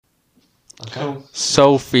Cool.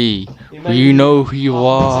 Sophie, you know who you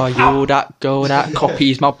are. You're that girl that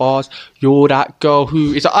copies my bars. You're that girl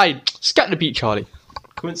who is. Scat the beat, Charlie.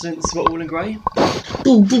 Coincidence, we're all in grey.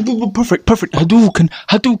 Perfect.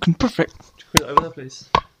 Hadouken, perfect. Put it over there, please.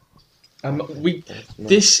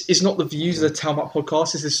 This is not the views of the Talmud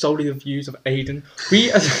podcast. This is solely the views of Aiden.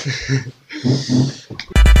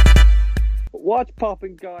 What's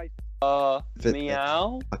poppin', guys?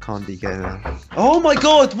 Meow. I can't DK now. Oh my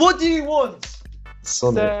god, what do you want?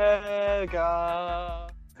 Sonic. Sega.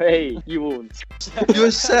 Hey, you won't. You're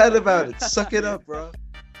sad about it. Suck it up, bro.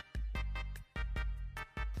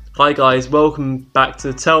 Hi guys, welcome back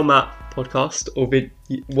to the Telmat podcast.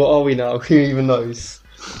 What are we now? Who even knows?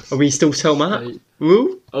 Are we still Telmat?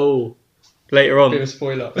 Woo? Oh, later on. Bit of a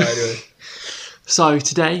spoiler. Anyway. So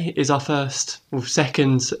today is our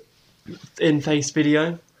second in-face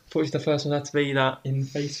video. Thought the first one had to be that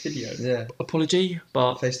In-face video. Yeah. apology,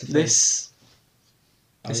 but Face to face.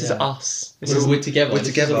 this is us. We're together. We're This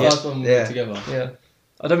is together. the first one Yeah. we're together. Yeah.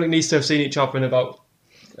 I don't think we need to have seen each other in about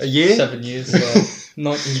a year. 7 years.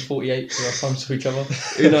 1948 for our time to each other.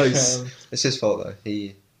 Who knows? It's his fault though.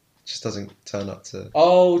 He just doesn't turn up to.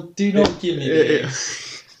 Oh, do not give me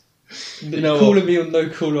this. You know calling me on no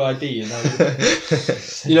caller ID.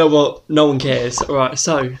 You know what? No one cares. Alright,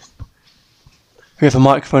 so we have a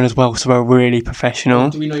microphone as well, so we're really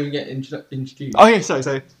professional. Do we not even get introduced? Oh yeah,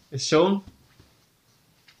 so it's Sean.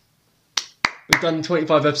 We've done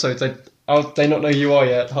 25 episodes. They not know who you are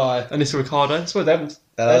yet. Hi, and it's Ricardo. I suppose they haven't.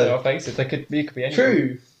 They don't know our faces. You could be anyone.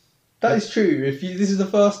 True. That is true. If this is the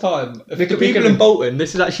first time, if Look the at me people going- in Bolton,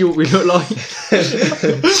 this is actually what we look like.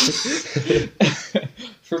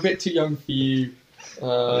 For a bit too young for you.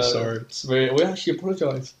 Sorry. So we actually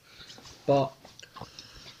apologise. But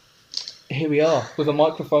here we are with a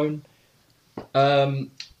microphone and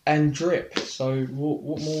drip. So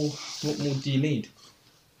what more do you need?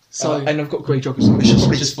 So And I've got great joggers on. We should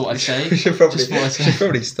probably Just thought I'd say. We should probably, Just thought I'd we say. should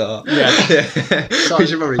probably start. Yeah. We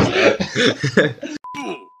should probably start.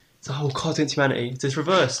 it's a whole Cards Against Humanity. It's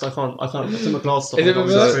reversed. I can't. I took my glasses off. Is it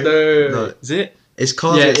reversed? No. No. Is it? It's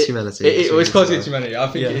Cards Against Humanity. It's Cards Against Humanity. I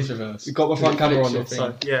think Yeah. it is reversed. You've got my front camera on. Your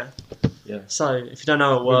So thing. yeah. Yeah. So if you don't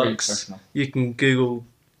know how it We're really works, professional. you can Google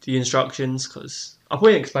the instructions because I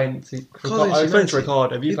probably explained it to Cards I Against explained to Humanity.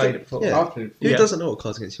 Ricardo. Have you You played did- it before? yeah. I've played it. Who Yeah. doesn't know what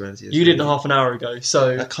Cards Against Humanity is? You didn't half an hour ago,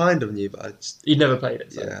 so I kind of knew, but I just. you'd never played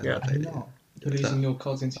it. So, Yeah, yeah. I played it. No. You're losing your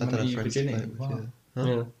Cards Against I don't have Humanity friends to play virginity. it with, Wow.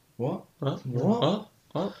 yeah. Yeah. What? What? What?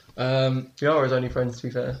 What? Um, We are his only friends, to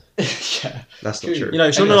be fair. yeah. That's not True. true. You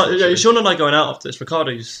know, Sean That's and not I, true. Sean and I going out after this.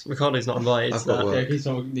 Ricardo's not invited. I've to got that. work. Yeah, he's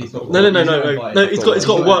not. No, he's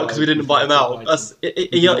got to work because we didn't invite him out.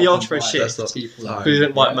 He asked for a shift That's because not- we didn't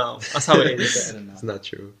invite him out. That's how it is. It's not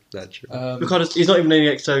true. Not true. Ricardo's, he's not even in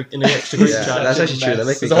the extra group Yeah, chat. that's actually true. That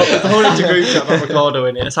makes me. There's a whole extra group chat about Ricardo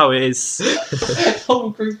in it. That's how it is. The whole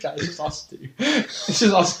group chat is just us two. It's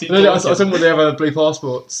just us two. I was talking about they have blue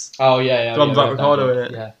passports. Oh yeah. The one without Ricardo in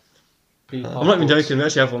it. Yeah. I'm not even joking. We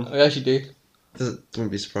actually have one. We actually do.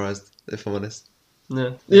 Wouldn't be surprised if I'm honest.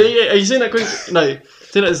 Yeah. Are you seeing that group? No.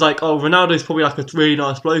 Seeing it's like, oh, Ronaldo's probably like a really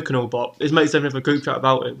nice bloke and all, but his mates don't have a group chat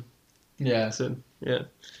about him. Yeah. So yeah.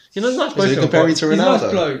 You know, he's a nice So bloke. you and all, compare me but- to He's a nice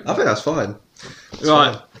Ronaldo? bloke. I think that's fine. It's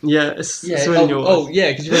Right. fine. Yeah. It's Yeah. really yours. Oh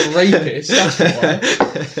yeah, because you're a rapist. That's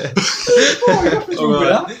why. What's wrong with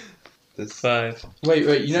that? That's- 5.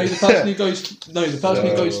 Wait. You know the person who goes. No, the person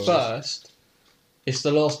who goes No. first. It's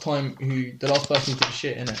the last person who did the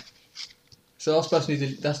shit, innit? It's the last person who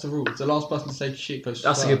did. That's the rule. It's the last person to say shit goes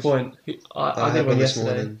That's first. a good point. I had did one this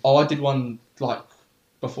yesterday. morning. Oh, I did one like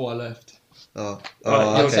before I left. Oh,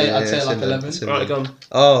 Right, okay, I'd say it's like in there, 11. it's in Right, there. go on.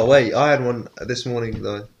 Oh wait, I had one this morning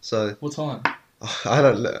though, so What time? I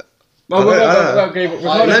don't know. Well, I don't- okay,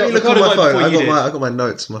 Let me look on my phone. I I got my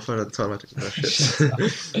notes on my phone at the time. I took my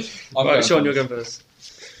shit. Right, Sean, you're going first.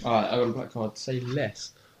 Alright, I got a black card. Say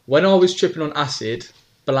less. When I was tripping on acid,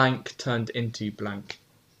 blank turned into blank.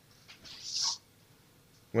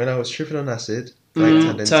 When I was tripping on acid,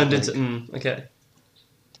 blank Turned into. blank. Okay.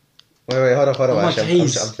 Wait, hold on. Oh my Actually, I'm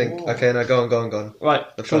days. thinking. Okay, no, go on.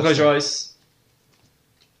 Right, The Sean, first close your one. eyes.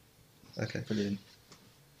 Okay. Brilliant.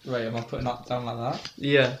 Wait, am I putting that down like that?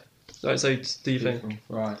 Yeah. Right, so do you think? Beautiful.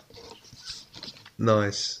 Right.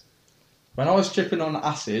 Nice. When I was tripping on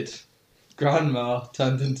acid, grandma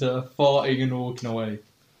turned into farting and walking away.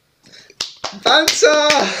 Answer.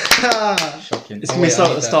 Shocking. It's going to be slow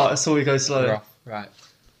at the start, so we go slow. Rough. Right.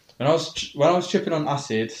 When I was tripping on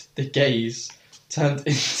acid, the gays turned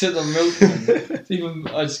into the milkman.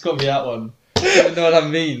 I just got me that one. I don't even know what that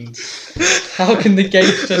means. How can the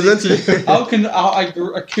gays turn into? How can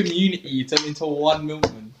a community turn into one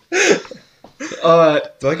milkman?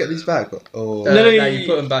 Alright. Do I get these back? Or... No, no, you- you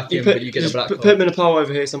put them back in, but you get the black put card. them in a pile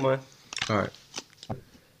over here somewhere. Alright.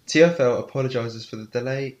 TFL apologises for the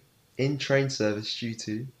delay in train service due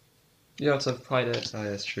to... You have to hide it. Oh, yeah,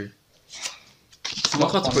 that's true. My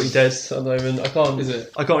cards are pretty dead at the moment. I can't. Is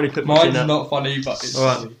it? I can't really put much in Mine's now. not funny, but it's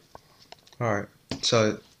Alright. funny. Alright.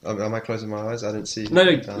 So, am I closing my eyes? I didn't see...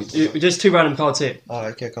 No, just 2 random cards here. Oh,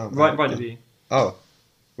 okay, can't. Right in front of you. Oh.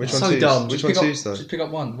 Which That's one so twos? dumb. Which Just one pick up- twos, though? Just pick up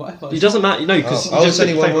one. Whatever. It doesn't matter, no, because Oh, it's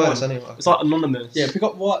only one word. It's only one. It's like anonymous. Yeah, pick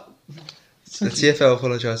up what? The TFL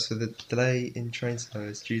apologised for the delay in train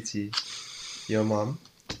service due to your mum.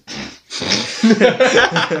 I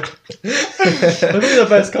think the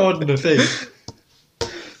best card in the thing.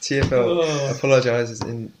 TFL apologises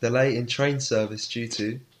in delay in train service due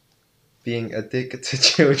to being a dick to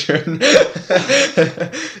children.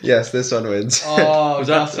 Yes, this one wins. Oh, Was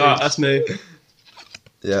that? That's me.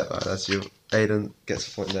 Yeah, right, that's you. Aiden gets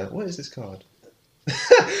a point there. What is this card?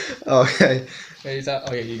 Okay. Wait, is that?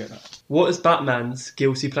 Oh yeah, you got that. What is Batman's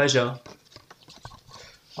guilty pleasure?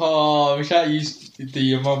 Oh, we can't use the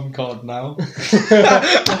your mum card now.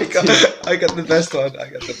 I got the best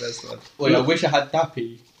one. Well, I wish I had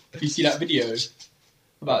Dappy. You see that video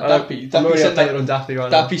about Dappy? I'm Dappy already sent, updated on Daffy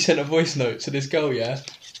right now. Dappy sent a voice note to this girl, yeah?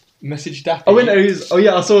 Messaged Dappy. Oh, wait, no, oh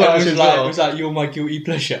yeah, I saw that And actually it as was like, well. it was like, you're my guilty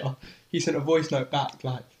pleasure. He sent a voice note back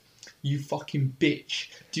like, you fucking bitch.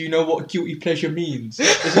 Do you know what guilty pleasure means?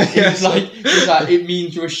 It was like, it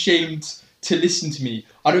means you're ashamed to listen to me.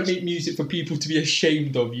 I don't make music for people to be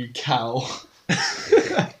ashamed of, you cow.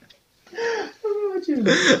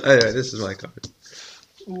 Anyway, this is my card.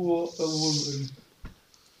 What a woman.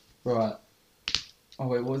 Right. Oh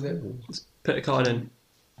wait, what was it? Put a card in.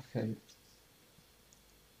 Okay.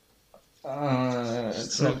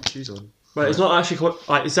 It's not choose one. Right, it's not actually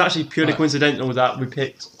it's actually purely Right. coincidental that we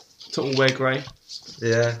picked to all wear grey.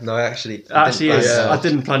 Yeah, no, actually. Actually, I is. didn't I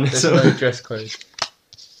didn't plan this. There's no dress code.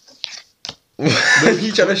 plan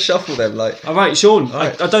you trying to shuffle them like? All right, Sean.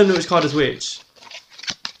 Alright. I don't know which card is which.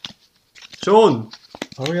 Sean.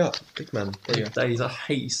 Hurry up, big man. There you go. Days, I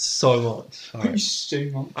hate you so much. Alright. So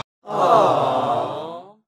much.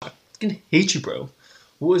 I can hate you, bro.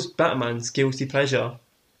 What is Batman's guilty pleasure?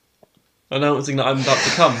 Announcing that I'm about to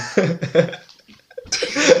come.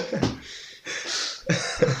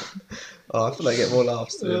 Oh, I feel like I get more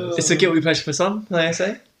laughs to this. It's a guilty pleasure for some, like I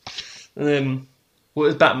say. And then, what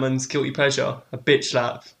is Batman's guilty pleasure? A bitch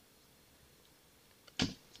slap.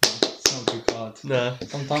 It's not a good card. No.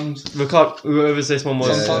 Sometimes, Whoever's this one was,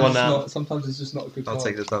 Yeah. sometimes, one it's now. not, sometimes it's just not a good I'll card.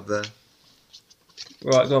 take the dub there.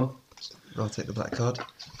 Right, go on. I'll take the black card.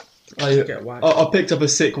 Get whacked. I picked up a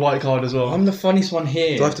sick white card as well. I'm the funniest one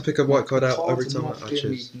here. Do I have to pick a white card out Cards every are time not I really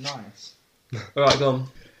choose? Nice. Alright, go on.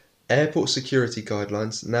 Airport security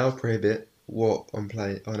guidelines now prohibit what on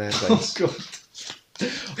airplanes. Oh god.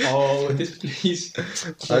 Oh, this please.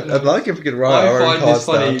 I'd like if we could write our I own find cards this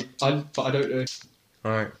funny, down. but I don't know.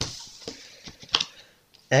 Alright.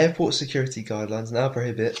 Airport security guidelines now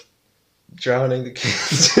prohibit drowning the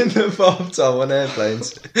kids in the bathtub on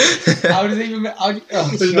airplanes. How does it even make...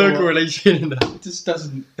 There's no correlation in that. It just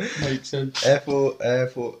doesn't make sense.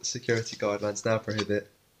 Airport security guidelines now prohibit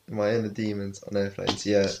my inner demons on airplanes.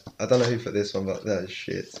 Yeah, I don't know who put this one, but that is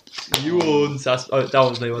shit. You won. That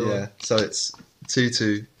was me, by the way. Yeah, so it's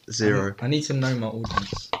 2-2-0. I need to know my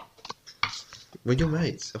audience. We're your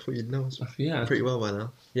mates. I thought you'd know us Yeah. pretty well by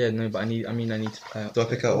now. Yeah, no, but I need to play up. Do I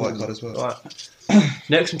pick out a white card as well? Right.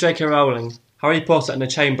 Next from J.K. Rowling. Harry Potter and the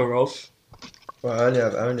Chamber of... Well, I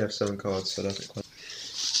only have 7 cards, so that's quite...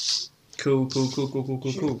 Cool.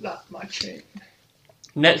 That's my chain.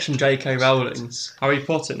 Next from J.K. Rowling. Harry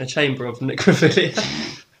Potter and the Chamber of Necrophilia.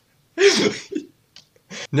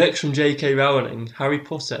 Next from J.K. Rowling. Harry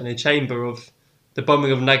Potter and the Chamber of... The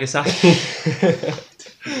bombing of Nagasaki.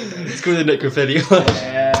 It's called the Necrophilia.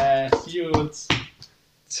 Yes, yours.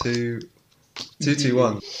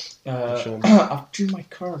 2-2-1. Sure. I've drew my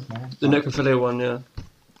card, man. The Necrophilia one, yeah.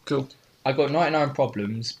 Cool. I got 99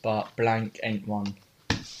 problems, but blank ain't one.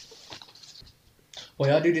 Well,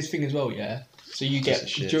 yeah, I do this thing as well, yeah. So you get Piece of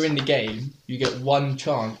shit. during the game, you get one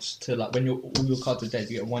chance to like when all your cards are dead,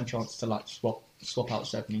 you get one chance to like swap out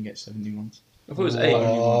 7 and get 7 new ones. I thought it was Or 8.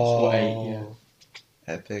 only ones, or 8, yeah.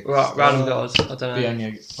 Epic. Right, random cards. I don't But know. only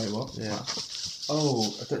wait what? Yeah. Oh,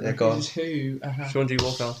 I don't know Yeah, go on. who's who. Sean G.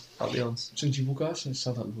 Walker. I'll be honest. Since Walker, it sounds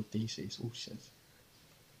like Lord DC. It's all she says.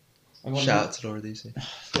 I got Shout out to Laura DC.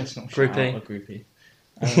 Let's not Groupie. shout out a groupie.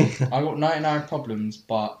 I got 99 problems,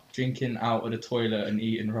 but drinking out of the toilet and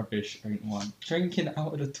eating rubbish ain't one. Drinking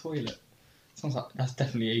out of the toilet. Sounds like that's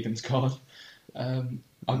definitely Aiden's card. I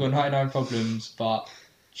got 99 problems, but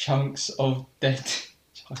chunks of dead.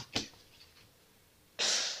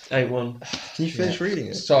 8-1. Can you finish reading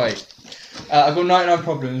it? Sorry. I've got 99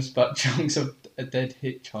 problems, but chunks of a dead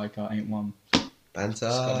hitchhiker ain't one. Banter.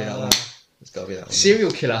 It's gotta be that one. It's gotta be that one.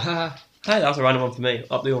 Serial killer, haha. Hey, that's a random one for me.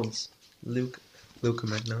 Up the horns. Luca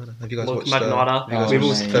Magnotta. Have you guys Luca watched Magnotta. Have We've you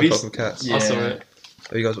all- guys have watched you Fair Fuck with Cats? Yeah. I saw it.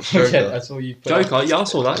 Have you guys watched Joker? Yeah, I saw you. Joker, yeah, I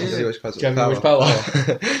saw that. Have Yeah. you watched Cats Have you watched Power?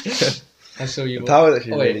 I saw you. Power's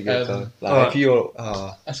actually Oh, wait, really good though. Like, alright. if you're...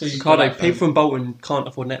 I saw you. Ricardo, people from Bolton can't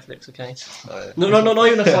afford Netflix, okay? Oh, No, not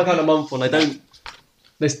even a £5 a month one. They don't.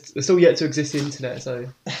 They're still yet to exist the internet, so.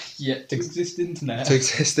 Yeah, to exist internet. to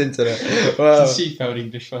exist internet. Well, She failed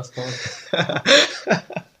English first time.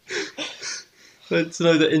 But to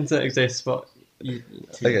know that internet exists, but.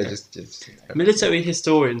 okay, just Military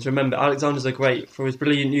historians remember Alexander the Great for his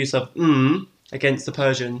brilliant use of against the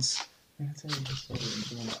Persians.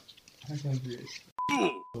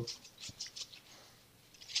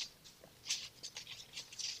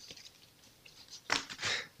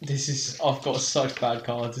 This is. I've got such bad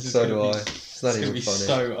cards. This is So gonna do be, I. It's not It's gonna even be funny.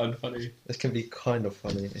 so unfunny. This can be kind of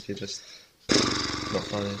funny if you're just not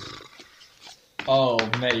funny. Oh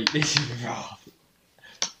mate, this is rough.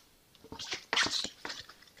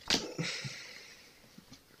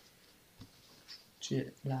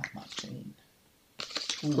 Black machine.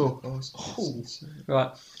 Cool. Oh.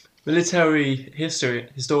 Right. Military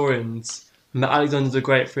historians remember Alexander the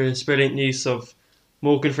Great for his brilliant use of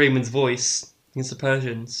Morgan Freeman's voice against the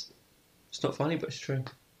Persians. It's not funny, but it's true.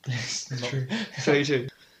 It's True. It's very true.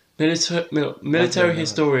 Military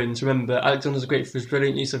historians remember Alexander the Great for his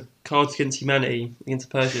brilliant use of Cards Against Humanity against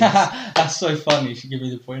the Persians. That's so funny. You should give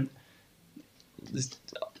me the point.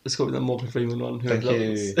 Let's go with the Morgan Freeman one. Thank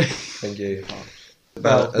you. Thank you.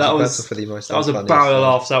 Well, that was for the most that was a unfunniest barrel of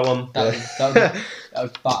one. laughs. That one. That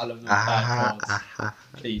was battle of the bad cards.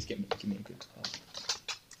 Please give me a good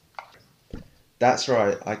card. That's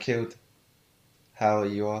right. I killed. How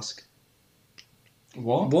you ask?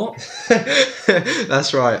 What? What?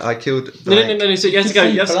 That's right. I killed. No. So you have to go.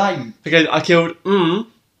 You have to, Blank. okay, I killed or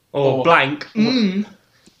Oh. blank. Right.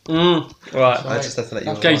 I just have to let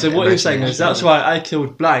you. Okay, so what you're saying is that's right. right. I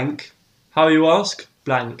killed blank. How you ask?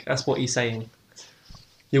 Blank. That's what he's saying.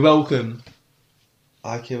 You're welcome.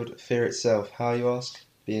 I killed fear itself. How you ask?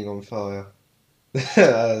 Being on fire.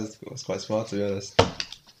 That's quite smart, to be honest.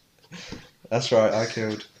 That's right. I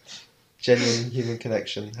killed genuine human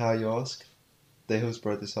connection. How you ask? The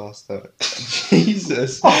Hillsborough disaster.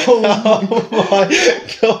 Jesus. Oh my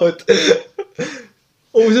god.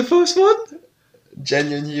 What was the first one?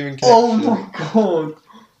 Genuine human connection. Oh my god.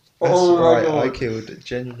 That's Oh my right. god. I killed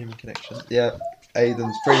genuine human connection. Yeah.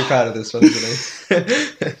 Aiden's pretty proud of this one, isn't he?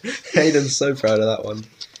 Aiden's so proud of that one.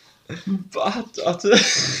 But I had to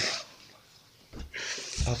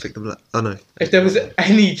I'll pick the black. Oh no. If there was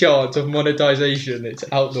any chance of monetization, it's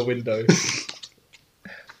out the window.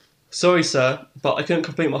 Sorry, sir, but I couldn't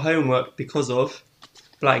complete my homework because of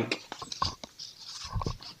blank.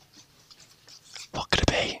 What could it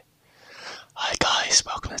be? Hi guys,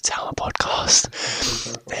 welcome to Tower Podcast.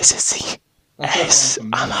 This is the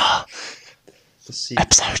ASMR The sea.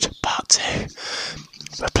 episode part 2.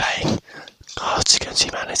 We're playing Cards Against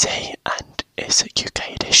Humanity and it's a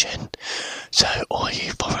UK edition. So all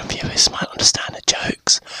you foreign viewers might understand the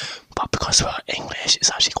jokes, but because we're English,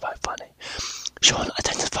 it's actually quite funny. Sean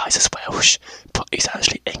identifies as Welsh, but he's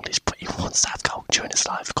actually English, but he wants to have culture in his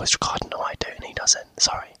life because Ricardo and I do and he doesn't.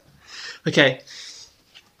 Sorry. Okay.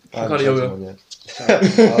 I haven't Ricardo, chosen you're one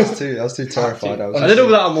yet. I was too terrified. I did all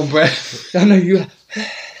that on one breath. I know you.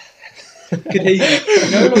 Could hear you.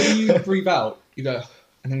 You know, like you breathe out, you go,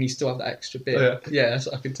 and then you still have that extra bit. Oh, yeah, that's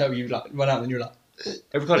what I can tell you. Like run out, and you're like,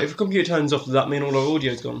 If the computer turns off, does that mean all our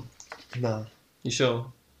audio's gone? Nah. You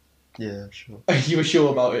sure? Yeah, sure. you were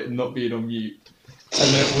sure about it not being on mute, and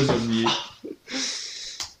then it was on mute.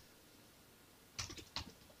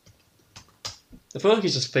 I feel like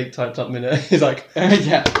he's just fake typed up minute. He's like,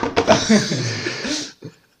 Yeah.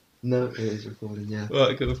 No, it is recording. Yeah.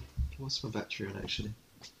 right, cool. What's my battery on actually?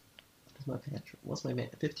 What's my battery?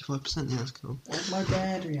 55%. Yeah, that's cool. Where's my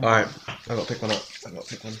battery? All right, I got to pick one up.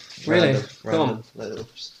 Really? Random.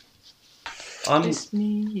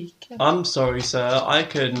 I'm sorry, sir. I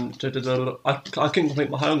couldn't. I couldn't complete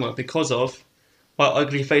my homework because of my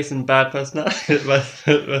ugly face and bad personality.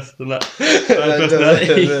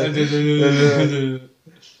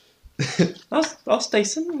 That's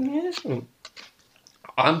decent. Yeah.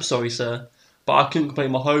 I'm sorry, sir, but I couldn't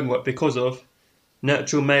complete my homework because of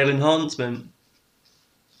natural male enhancement.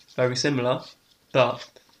 Very similar, but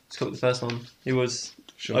let's go with the first one. He was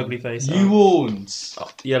ugly face. You warned.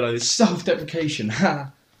 Yellows. Self-deprecation.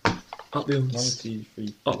 Ha. Up the 1, uns. 2,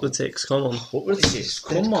 3. Up the ticks, come on. What was this?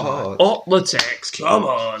 Come on. Card. Up the ticks, come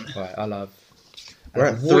on. Right, I'll have. We're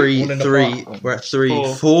at White one and a three. black one. We're at three.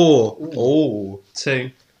 Four. 4. Ooh. Oh.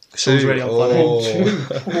 2. Sean's really Oh.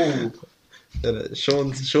 unfunny.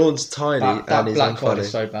 Sean's tiny That and he's black card unfunny.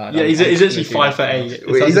 is so bad. Yeah, he's I'm actually just 5 foot gonna do 8.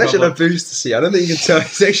 Wait, he's actually on a booster seat. I don't think you can tell.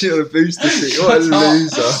 He's actually on a booster seat. What a Shut up.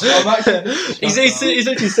 loser. I'm actually. He's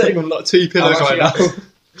actually sitting on like 2 pillows I'm right actually- now.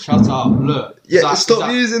 Shut up! Look. Yeah, Zach, stop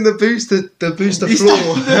Zach- using the booster floor.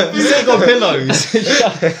 He's sitting on pillows.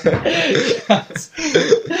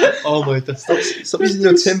 Oh my god. Stop using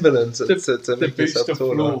your Timberlands to the make yourself booster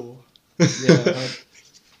taller. floor.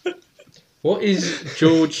 Yeah. What is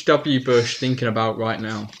George W. Bush thinking about right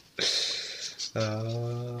now?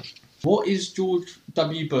 What is George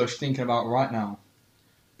W. Bush thinking about right now?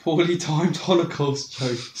 Poorly timed Holocaust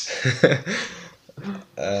jokes.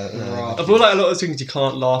 No. I feel like a lot of things you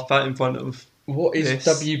can't laugh at in front of. What is Yes.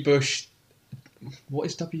 W. Bush? What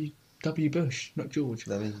is W. Bush? Not George.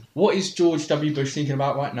 I mean, What is George W. Bush thinking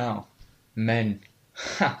about right now? Men.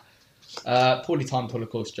 Poorly timed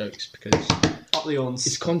Holocaust jokes because Up the ons.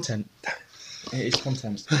 it's content. It is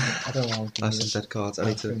content. I don't know why I'm I giving have you some dead cards. I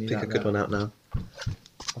need to I'll pick that a good now. one out now.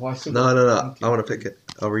 Oh, I still No. got- I want to pick it.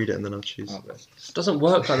 I'll read it and then I'll choose. Oh, It doesn't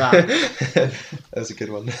work like that. That was a good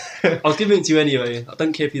one. I was giving it to you anyway. I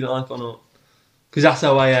don't care if you don't like it or not. Because that's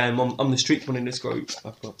how I am. I'm the street one in this group.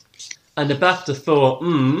 I've got. And the BAFTA for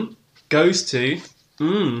goes to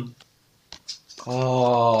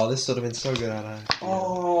Oh, this would have been so good. Anna.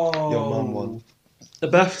 Oh. Your mum won. the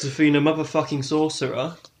BAFTA for being a motherfucking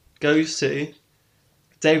sorcerer goes to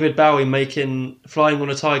David Bowie making Flying on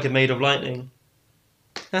a Tiger Made of Lightning.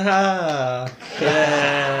 Haha.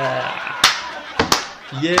 Yeah.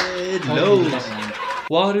 Yeah, no.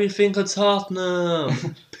 Why do we think of Tottenham?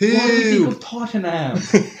 What do you think Poo. of Tottenham?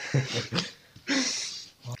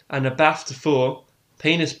 And the BAFTA for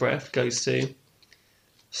penis breath goes to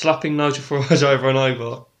slapping Nigel Farage over and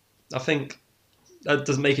over. I think that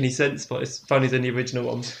doesn't make any sense, but it's funnier than the original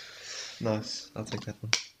one. Nice. I'll take that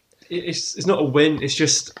one. It's not a win. It's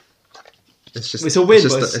just It's just. It's a win, It's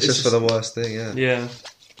just, but it's it's just for the worst thing. Yeah. yeah.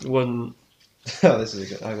 One. Oh, this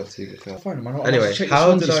is a good. I got 2 good cards. Fine, am I not- Anyway, I checked the how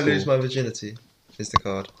Swansea did I score. lose my virginity? Is the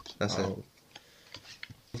card. That's Oh.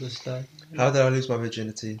 it. How did I lose my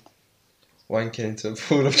virginity? Wanking into a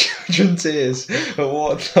pool of children tears.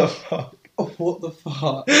 What the fuck? Oh, what the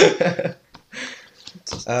fuck?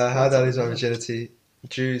 How did I lose my virginity?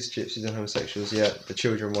 Jews, gypsies, and homosexuals. Yeah, the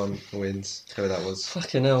children one wins. Whoever that was.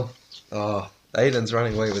 Fucking hell. Oh, Aiden's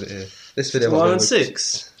running away with it here. This video might 1 be and over,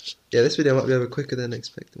 6. Yeah, this video might be over quicker than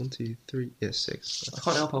expected. 1, 2, 3. Yeah, 6. I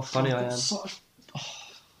can't help how funny I am.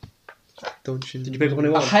 Don't you? Did you pick up on I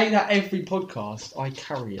one? hate that every podcast I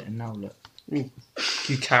carry it, and now look.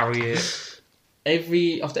 You carry it.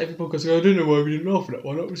 After every podcast, I go, I don't know why we didn't laugh at that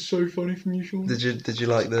one. That was so funny from you, Sean. Did you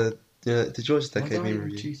like the? Did you watch the Why Decade don't I Meme even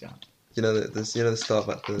review? choose that? You know the start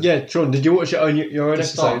about the. Yeah, John, did you watch your own The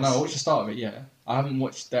start, episodes? no, I watched the start of it, yeah. I haven't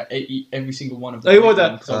watched that every single one of Oh, them. you watched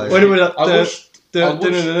that? because I Oh, watched When it- it was I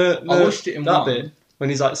watched- I watched it in that one. bit when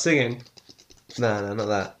he's like singing. No, not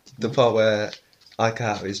that. The part where I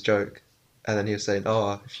cut out his joke, and then he was saying,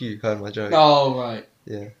 "Oh, if you heard my joke." Oh, right.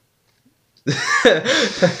 Yeah.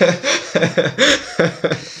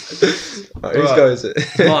 Right, whose Right. go is it?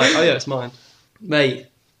 Mine. Oh yeah, it's mine. Mate,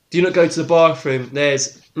 do you not go to the bathroom?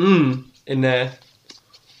 There's in there.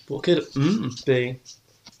 What could be?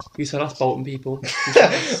 You said that's Bolton people.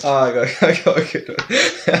 Oh, I got a good one.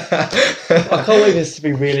 I can't wait for this to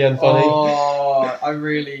be really unfunny. Oh, I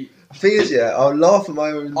really... Thing is, yeah, I'll laugh at my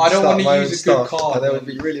own. I don't stuff, wanna my use own a good stuff, card, and then it then.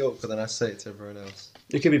 would be really awkward. Then I say it to everyone else.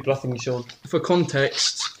 You could be bluffing, Sean. For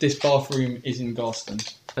context, this bathroom is in Garston.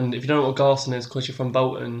 And if you don't know what Garson is, because you're from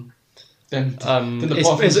Bolton, Then the it's,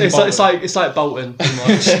 bathroom's it's, in it's, like, it's like Bolton, pretty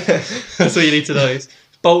much. That's all you need to know. It's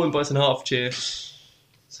Bolton, but it's in Hertfordshire.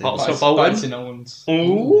 So, Oh, But so it's- Bolton? but it's in Owens.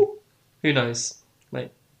 Ooh. Who knows,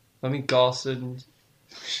 mate? I mean, Garson.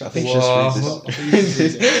 I think Wow. just read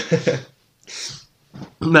this.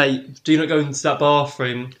 Mate, do you not go into that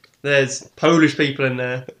bathroom? There's Polish people in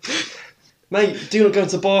there. Mate, do you not go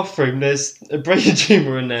into the bathroom? There's a brain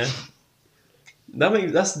tumour in there.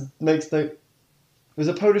 Makes no. Was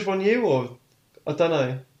a Polish one you or I don't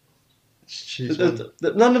know. Just choose one.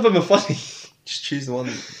 None of them are funny. Just choose the one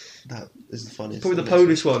that is the funniest. Probably the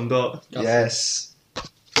Polish one, but Yes.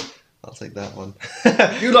 I'll take that one.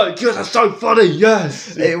 you're like, yeah, that's so funny.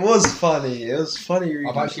 Yes. It was funny. It was funny reading.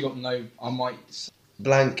 I've actually got no... I might...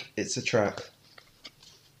 Blank. It's a trap.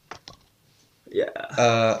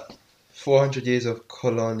 Yeah. 400 years of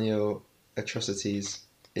colonial atrocities.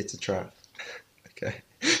 It's a trap. Okay.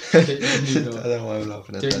 I don't know why I'm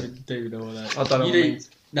laughing at that. Don't even know what that. I don't know You what it don't- means.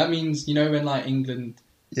 That means when like England.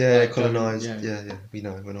 Yeah, Like, colonised. yeah. Yeah, we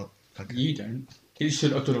know. We're not. Okay. You don't. You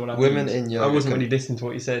should. I don't know what that Women means. in I yoga. wasn't really listening to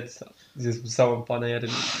what you said. This was so unfunny. I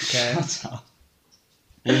didn't care. Shut up.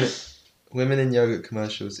 Women in yogurt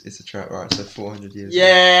commercials. It's a trap, right? So 400 years.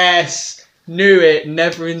 Yes. Knew it.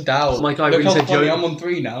 Never in doubt. My guy Look really how said funny. yogurt. I'm on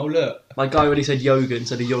 3 now. Look. My guy when he said yogurt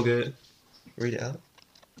instead of yogurt. Read it out.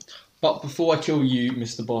 But before I kill you,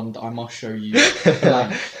 Mr. Bond, I must show you.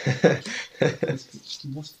 Blank.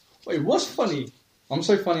 Wait, what's funny? I'm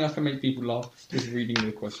so funny I can make people laugh just reading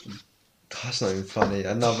the question. That's not even funny.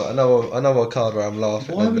 Another card where I'm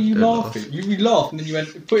laughing. Why and were you don't laughing? You laughed and then you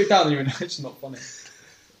went, put it down and you went, it's not funny.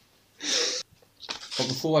 But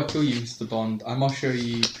before I kill you, Mr. Bond, I must show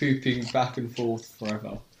you pooping back and forth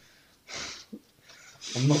forever.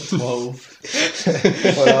 I'm not 12.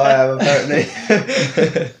 Well, I am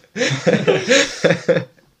apparently.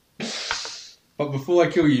 But before I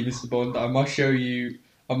kill you, Mr. Bond, I must show you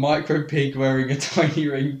a micro pig wearing a tiny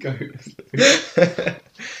raincoat.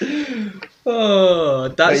 Oh,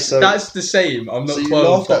 that's Wait, so- that's the same. I'm not So you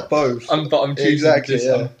 12. laughed at both. But I'm choosing Exactly, this.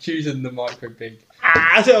 yeah. I'm choosing the micro pig.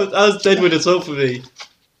 That was Deadwood as well for me.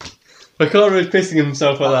 My car was pissing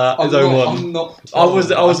himself like that. His own one. I'm not. I was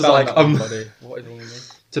found like, that one I'm- funny. What is wrong with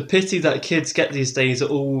me? It's a pity that kids get these days are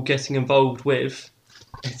all getting involved with.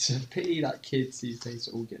 It's a pity that kids these days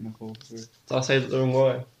are all getting involved with. Did I say that the wrong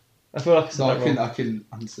way? I feel like I said So that wrong. I can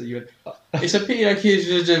answer you. It's a pity that kids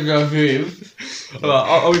are getting involved with. Alright,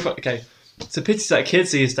 I'll be okay. It's a pity that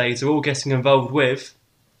kids these days are all getting involved with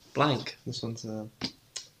blank. This one's.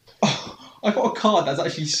 I got a card that's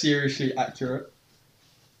actually seriously accurate.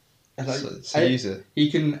 And like, So use it. he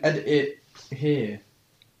can edit it here.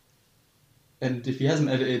 And if he hasn't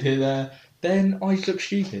edited here there, then I look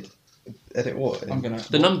stupid. Edit what? I'm gonna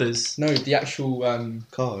The numbers. No, the actual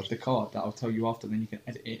Card. the card that I'll tell you after, then you can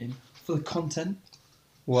edit it in for the content.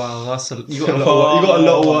 Wow, that's you got a lot. You got a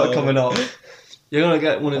lot of work coming up. You're gonna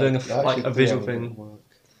get one of doing like a visual thing.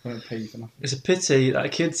 I don't pay you for nothing. It's a pity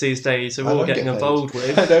that kids these days are I all don't getting get paid. involved I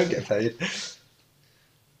with don't get paid.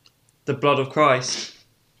 the blood of Christ.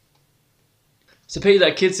 It's a pity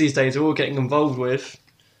that kids these days are all getting involved with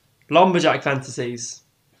lumberjack fantasies.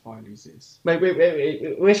 If I lose this.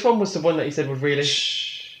 Wait. Which one was the one that you said was really?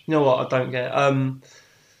 You know what? I don't get.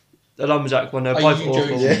 The lumberjack one. They're Are both you awful.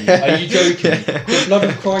 joking? Yeah. Are you joking? Yeah. The Blood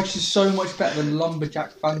of Christ is so much better than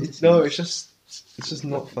Lumberjack Fantasy. No, it's just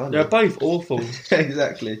not funny. They're both awful.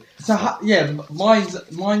 Exactly. So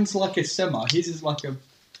mine's like a Sema. His is like a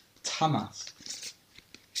Tamas.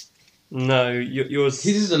 No, yours.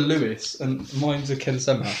 His is a Lewis, and mine's a Ken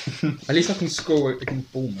Sema. At least I can score it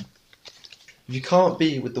against Bournemouth. If you can't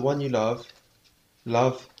be with the one you love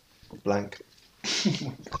blank.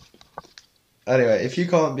 Anyway, if you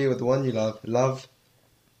can't be with the one you love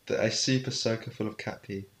a super soaker full of cat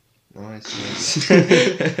pee. Nice.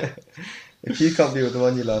 If you can't be with the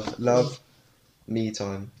one you love me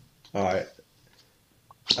time. Alright.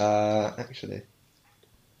 Actually.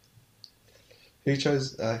 Who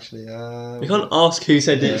chose, actually, We can't ask who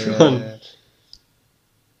said each one.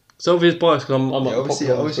 It's obvious bias because I'm Yeah, not obviously,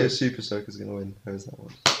 popular on a Twitter. super soaker's gonna win. Who's that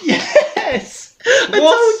one? Yes! I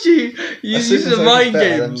What? told you! You A use super the soaker's mind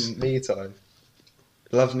better games. than me time.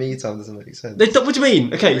 Love me time doesn't make sense. What do you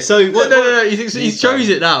mean? Okay, so No, what? no, he chose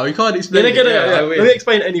it now. He can't Yeah, explain it. let me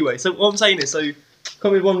explain it anyway. So what I'm saying is, so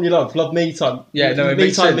come with one you love me time. Yeah, no, it me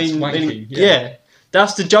makes time sense, wanking, meaning yeah. yeah,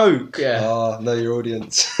 that's the joke. Yeah. Ah, know your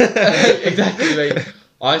audience. Exactly, mate.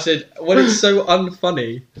 I said, when it's so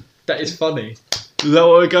unfunny, that is funny. Is that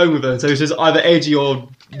what we're going with then? So it's just either edgy or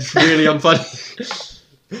just really unfunny.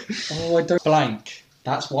 Oh, I don't. Blank.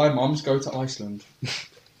 That's why mums go to Iceland.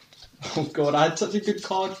 Oh, God, I had such a good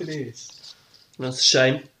card for this. That's a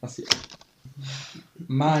shame. That's it.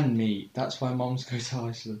 Man meat. That's why mums go to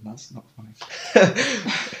Iceland. That's not funny.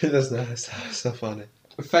 That's not funny.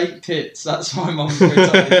 Fake tits. That's why mums go to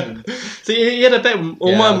Iceland. So you had a bit,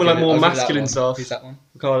 or Yeah, mine I'll were give like it- more I'll give that masculine one. stuff. Who's that one?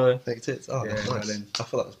 Ricardo. Fake tits. Oh, Yeah, nice. Berlin. I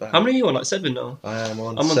thought that was bad. How many are you on? Like 7 now? I am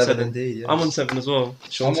on. I'm on 7. Indeed. Yes. I'm on 7 as well.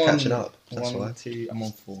 Sean's I'm on catching up. That's 1, why. 2, I'm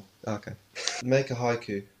on 4. Okay. Make a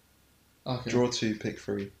haiku. Okay. Draw 2, pick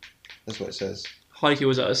 3. That's what it says. Haiku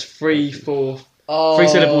was at 3, 4. Oh, 3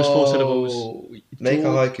 syllables, 4 syllables. Make a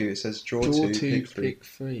haiku. It says draw 2, pick 3. Pick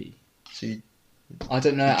 3. So you I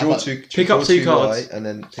don't know. draw 2. Pick draw up 2 cards. right, and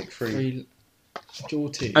then pick 3. Draw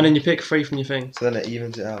 2. And then you pick 3 from your thing. So then it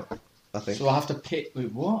evens it out. I think. So I have to pick.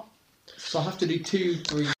 Wait, what? So I have to do 2,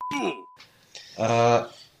 3. A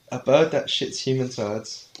bird that shits human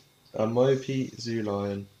turds. A mopey zoo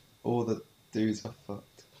lion. All the dudes are fucked.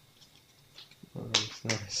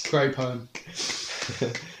 Nice. Great poem.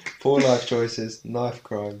 Poor life choices, knife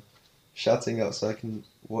crime, shutting up so I can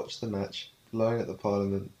watch the match, blowing at the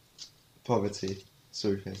parliament, poverty,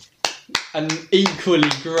 swooping. An equally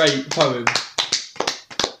great poem.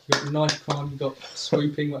 You got knife crime, you got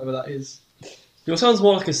swooping, whatever that is. Yours sounds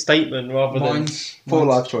more like a statement rather Mine's Poor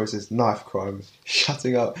life choices, knife crime,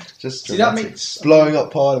 shutting up, just See, that dramatic, makes- blowing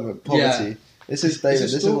up parliament, poverty. Yeah. This is David.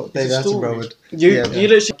 It's a This is what David it's a story. Attenborough would. than you. Yeah, You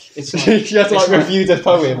literally. It's like- you have to like it's like- review the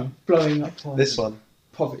poem. Blowing up time. This one,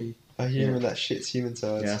 Poverty. a human that shits human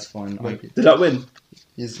turds. Yeah, that's fine. Maybe. Did that win?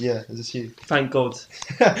 Yeah, this is you. Thank God.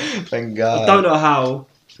 Thank God. I don't know how.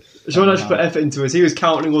 Sean actually put effort into it. He was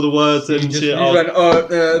counting all the words and shit. You went,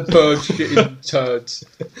 birds shitting turds.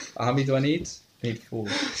 How many do I need? I need 4.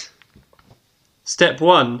 Step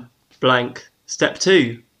 1, blank. Step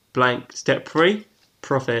 2, blank. Step 3,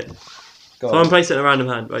 profit. Go Someone on. place it in a random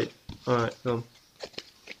hand. Wait. Alright, go on.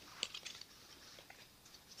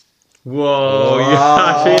 Whoa, you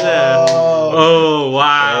happy there? Oh,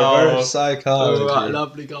 wow. Reverse psychology. Alright,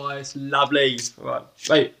 lovely guys. Lovely. Right.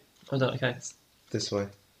 Wait. I don't okay. This way.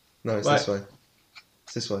 No, it's Right. this way.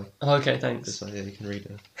 It's this way. Okay, thanks. This way. Yeah, you can read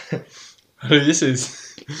it. This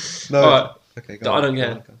is. No. Alright. Okay, I go on. don't Go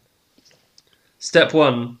care. on, go on. Step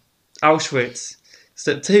 1, Auschwitz.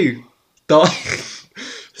 Step 2, die.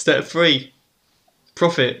 Step 3,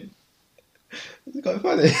 profit. It's quite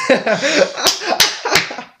funny.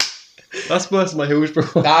 That's worse than my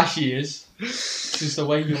Hillsborough. That actually is. It's just the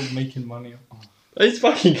way you're making money. Oh. It's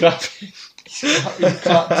fucking clapping. He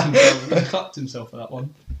clapped himself for that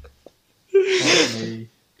one. Fuck me.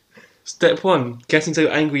 Step 1, getting so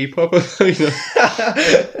angry you pop a boner.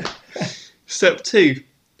 Step 2,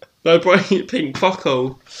 no bright pink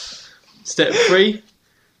fuckhole. Step 3,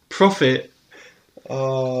 profit.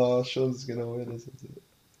 Oh, Sean's gonna win, isn't it?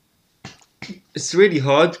 It's really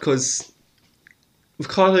hard because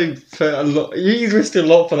Ricardo put a lot. You risked a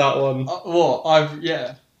lot for that one. What?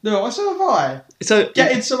 Yeah. No, so have I. So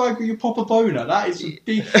Getting so angry you pop a boner. That is a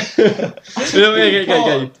big.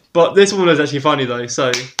 okay. But this one was actually funny though.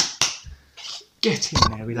 So get in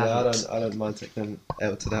there. We Yeah, love it. I don't mind taking an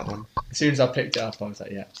L to that one. As soon as I picked it up, I was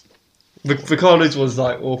like, yeah. Ricardo's was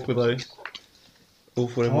like awful though.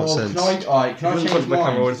 Awful in what sense? Can I You wouldn't change put my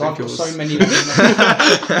camera mine? on 'Cause I've got yours. so many.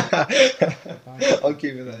 I'm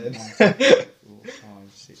keeping that in. 4, 5,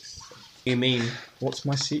 6. You mean? What's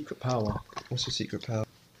my secret power? What's your secret power?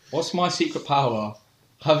 What's my secret power?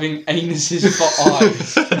 Having anuses for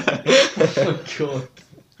eyes. Oh god.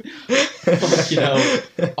 Fucking hell.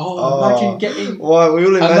 Oh, imagine getting. Why? We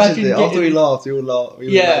all imagined Imagine it. After we getting- laughed, we all laughed. We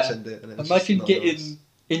all Yeah. imagined it. And it's Imagine just not getting nice.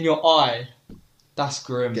 in your eye. That's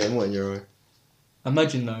grim. Getting what in your eye?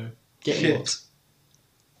 Imagine though. Getting Shit. what?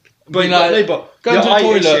 But You know, no, but go your to the eye is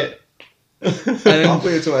toilet. shit. I And thought then you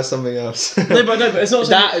were talking about something else. no, but it's not.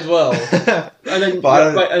 that as well. And then, But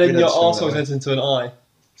I don't- and we then don't your swim that arsehole way. turns into an eye.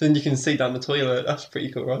 So then you can see down the toilet. That's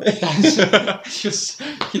pretty cool, right? That's just you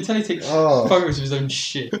can tell he takes Oh. photos of his own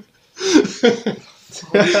shit.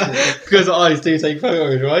 Because the eyes do take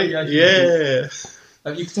photos, right? Yeah, Yeah.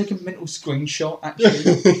 You can take a mental screenshot.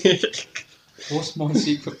 Actually, what's my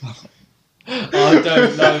secret power? I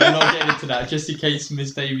don't know. We're not getting into that. Just in case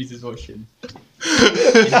Miss Davies is watching.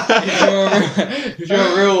 If you're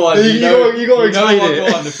a real one, You gotta explain what it. I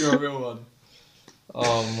want if you're a real one.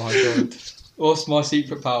 Oh my god. What's my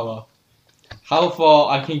secret power? How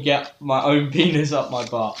far I can get my own penis up my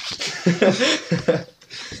butt.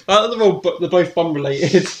 They're both fun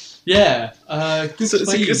related. Yeah. Good So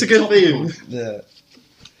theme, it's a good topical. theme. Yeah.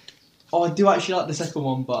 Oh, I do actually like the second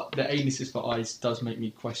one, but the anuses for eyes does make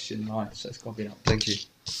me question life, so it's got to be up. Thank you.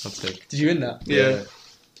 I'll take. Did you win that? Yeah.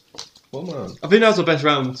 What am I on? I think that was the best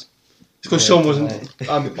round. It's because Yeah, Sean wasn't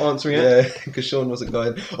answering it. Yeah, because Sean wasn't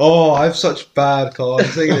going. Oh, I have such bad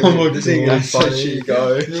cards. This ain't Oh gonna my be, this ain't gonna be God. funny. You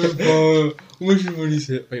go.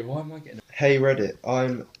 Wait, why am I getting Hey Reddit,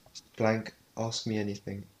 I'm blank. Ask me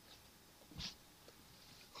anything.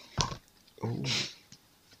 Ooh.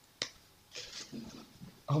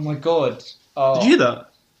 Oh my god. Oh. Did you hear that?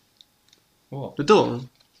 What? The door.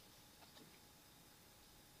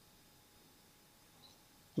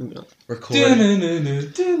 No.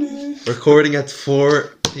 Recording at 4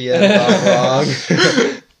 p.m. wrong.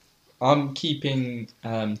 I'm keeping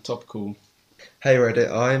topical. Hey Reddit,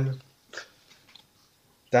 I'm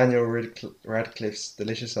Daniel Radcliffe's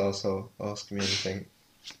delicious arsehole. Ask me anything.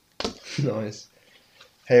 Nice.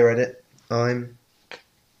 Hey Reddit, I'm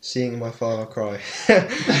seeing my father cry.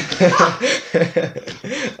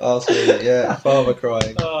 Ask me, yeah, father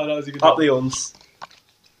crying. Oh, that was a good Up the ons.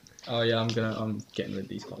 Oh yeah, I'm getting rid of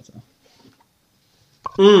these cards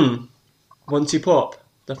now. Once you pop,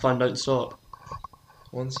 the fun don't stop.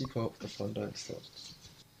 Once you pop, the fun don't stop.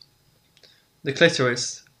 The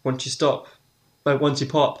clitoris. Once you stop, once you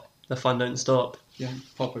pop, the fun don't stop. Yeah,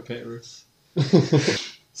 pop a clitoris.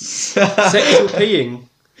 Sexual peeing.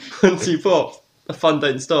 Once you pop, the fun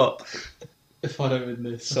don't stop. If I don't win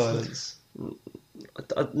this. Silence.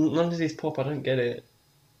 None of these pop. I don't get it.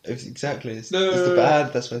 Exactly. It's No. the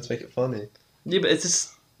bad that's meant to make it funny. Yeah, but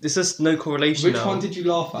it's just no correlation. Which now. one did you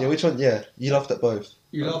laugh at? Yeah, which one? Yeah, you laughed at both.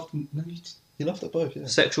 You laughed. No, you just. You laughed at both, yeah.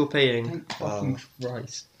 Sexual peeing. Thank fucking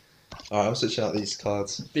Christ. Alright, I'm switching out these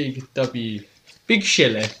cards. Big W. Big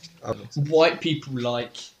Shilly. Um, White people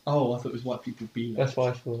like. Oh, I thought it was white people be like. That's what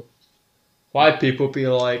I thought. White people be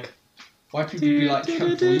like. White people be like.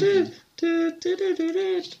 Can't breathe.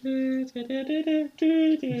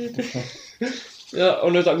 Yeah, oh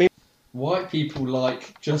no, that means. White people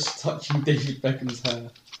like just touching David Beckham's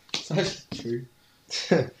hair. It's actually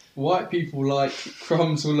true. White people like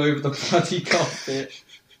crumbs all over the bloody carpet.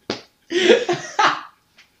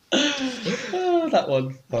 Oh, that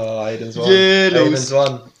one. Oh, Aiden's won. Yellows. Aiden's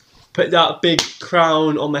won. Put that big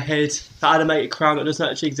crown on my head. That animated crown that doesn't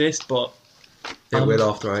actually exist, but. It will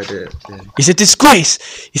after I did it. Yeah. It's a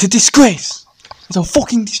disgrace! It's a disgrace! It's a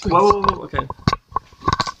fucking disgrace! Whoa, okay.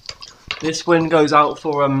 This win goes out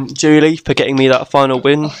for Julie for getting me that final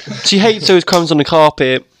win. She hates those crumbs on the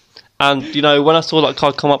carpet, and you know when I saw that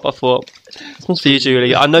card come up, I thought, "This one's for you,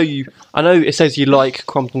 Julie." I know it says you like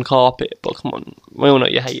crumbs on the carpet, but come on, we all know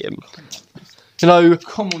you hate him. You know,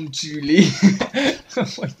 Come on, Julie. Why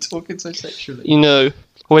are you talking so sexually? you know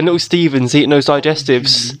when little Steven's eating those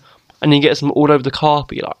digestives, and he gets them all over the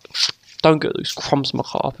carpet. You're like, don't get those crumbs on my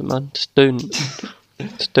carpet, man. Just don't,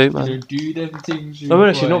 just don't, man. Don't do them things. No,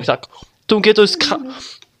 actually, no. It's like, don't get those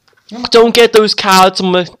don't get those cards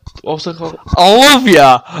on my. What's it called? I love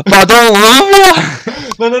ya, but I don't love ya.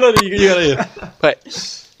 No. You gotta hear.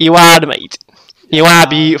 Right, you are the mate. You are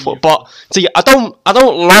beautiful, but see, I don't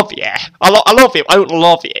love you. I love you. I don't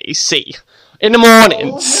love you. You see, in the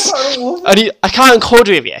mornings, I can't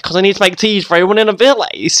cuddle with you because I need to make teas for everyone in the villa.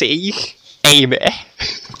 You see, Amy.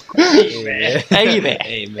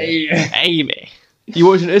 You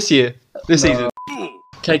watching this year? This season?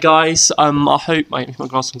 Okay, guys. I hope my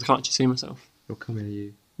glasses. I can't actually see myself. You're coming to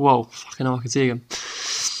you. Whoa, fucking hell, I can see again.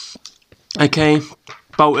 Okay,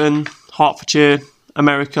 Bolton, Hertfordshire,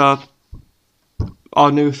 America. Our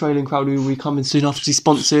new Australian crowd will be coming soon after these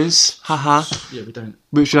sponsors. Haha. Yeah, we don't.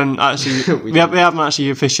 Which don't actually. we haven't actually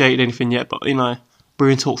officiated anything yet, but you know, we're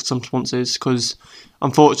in talks with some sponsors because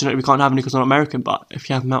unfortunately we can't have any because they're not American. But if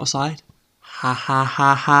you have them outside,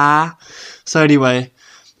 ha. So anyway,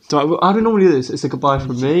 how do I normally do this? It's a goodbye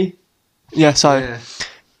from me. Yeah. So. Yeah.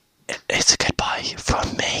 It's a goodbye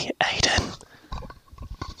from me, Aiden.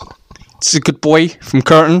 It's a good boy from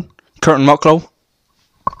Curtin Mucklow.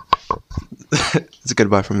 It's a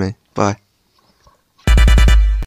goodbye from me. Bye.